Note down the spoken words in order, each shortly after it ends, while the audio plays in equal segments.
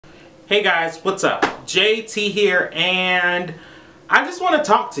Hey guys, what's up? JT here, and I just want to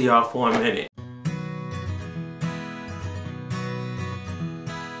talk to y'all for a minute.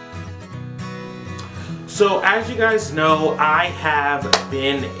 So as you guys know, I have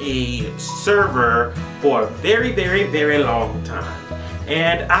been a server for a very long time,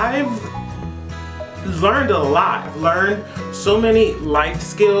 and I've learned a lot. I've learned so many life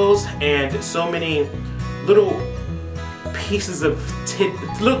skills and so many little pieces of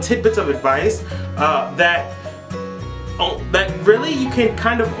little tidbits of advice that really you can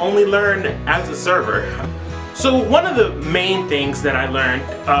kind of only learn as a server. So one of the main things that I learned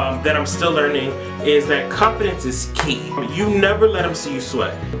that I'm still learning is that confidence is key. You never let them see you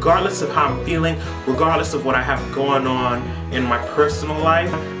sweat. Regardless of how I'm feeling, regardless of what I have going on in my personal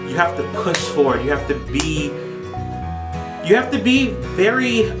life, you have to push forward. You have to be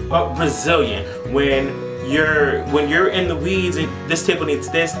very resilient when you're in the weeds and this table needs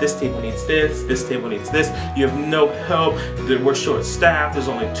this table needs this table needs this. You have no help. We're short staffed. There's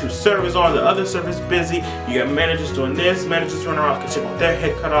only 2 servers on. The other server's busy. You got managers doing this, managers running around because they want their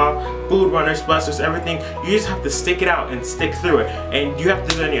head cut off, food runners, blessers, everything. You just have to stick it out and stick through it. And you have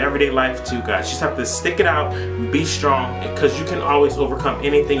to do it in your everyday life too, guys. You just have to stick it out and be strong, because you can always overcome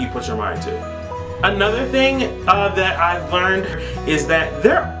anything you put your mind to. Another thing that I've learned is that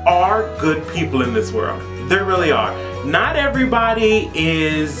there are good people in this world. There really are. Not everybody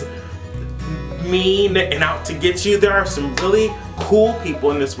is mean and out to get you. There are some really cool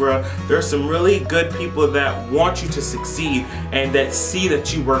people in this world. There are some really good people that want you to succeed and that see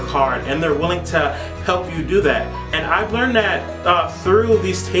that you work hard, and they're willing to help you do that. And I've learned that through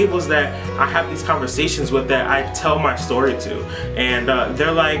these tables that I have these conversations with, that I tell my story to. And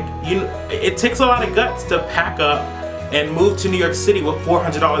they're like, it takes a lot of guts to pack up and move to New York City with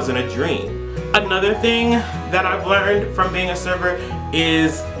 $400 in a dream. Another thing that I've learned from being a server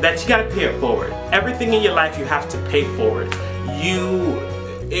is that you gotta pay it forward. Everything in your life you have to pay forward.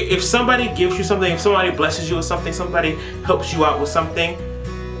 If somebody gives you something, if somebody blesses you with something, somebody helps you out with something,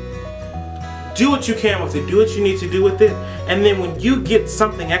 do what you can with it, do what you need to do with it, and then when you get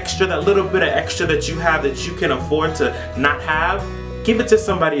something extra, that little bit of extra that you have that you can afford to not have, give it to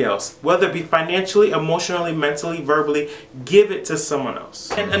somebody else. Whether it be financially, emotionally, mentally, verbally, give it to someone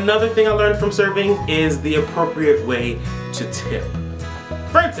else. And another thing I learned from serving is the appropriate way to tip.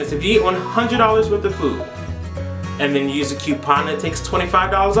 For instance, if you eat $100 worth of food, and then you use a coupon that takes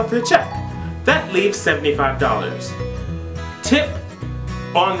 $25 off your check, that leaves $75. Tip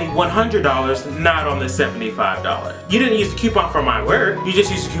on the $100, not on the $75. You didn't use the coupon for my work, you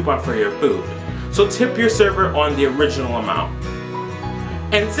just used the coupon for your food. So tip your server on the original amount.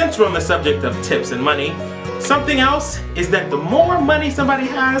 And since we're on the subject of tips and money, something else is that the more money somebody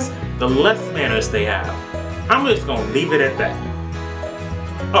has, the less manners they have. I'm just gonna leave it at that.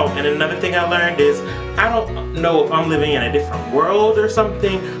 Oh, and another thing I learned is, I don't know if I'm living in a different world or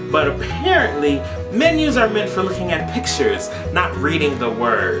something, but apparently menus are meant for looking at pictures, not reading the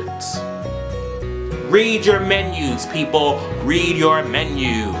words. Read your menus, people. Read your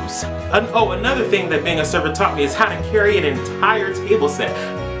menus. Oh, another thing that being a server taught me is how to carry an entire table set.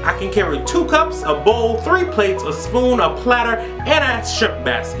 I can carry 2 cups, a bowl, 3 plates, a spoon, a platter, and a shrimp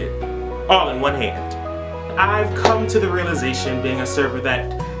basket, all in one hand. I've come to the realization, being a server, that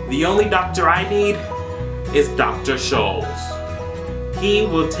the only doctor I need is Dr. Scholl's. He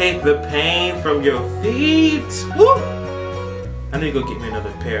will take the pain from your feet. Woo! I need to go get me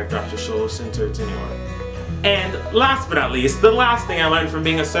another pair of Dr. Scholl's centers anyway. And last but not least, the last thing I learned from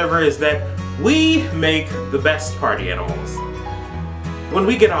being a server is that we make the best party animals. When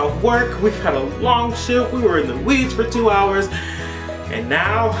we get off work, we've had a long shift, we were in the weeds for 2 hours, and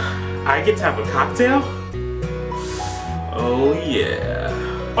now I get to have a cocktail? Oh yeah.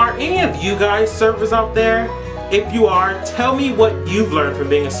 Are any of you guys servers out there? If you are, tell me what you've learned from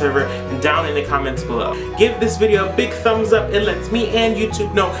being a server down in the comments below. Give this video a big thumbs up. It lets me and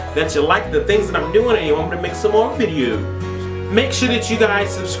YouTube know that you like the things that I'm doing and you want me to make some more videos. Make sure that you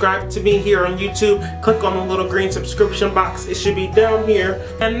guys subscribe to me here on YouTube. Click on the little green subscription box. It should be down here.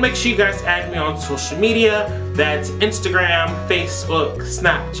 And make sure you guys add me on social media. That's Instagram, Facebook,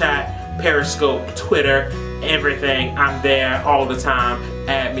 Snapchat, Periscope, Twitter, everything. I'm there all the time.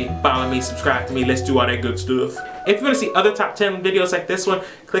 Add me, follow me, subscribe to me. Let's do all that good stuff. If you want to see other top 10 videos like this one,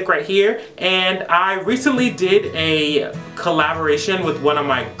 click right here. And I recently did a collaboration with one of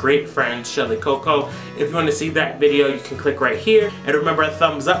my great friends, Shelly Coco. If you want to see that video, you can click right here. And remember, a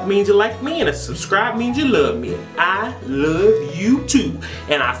thumbs up means you like me, and a subscribe means you love me. I love you too.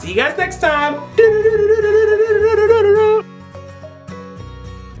 And I'll see you guys next time.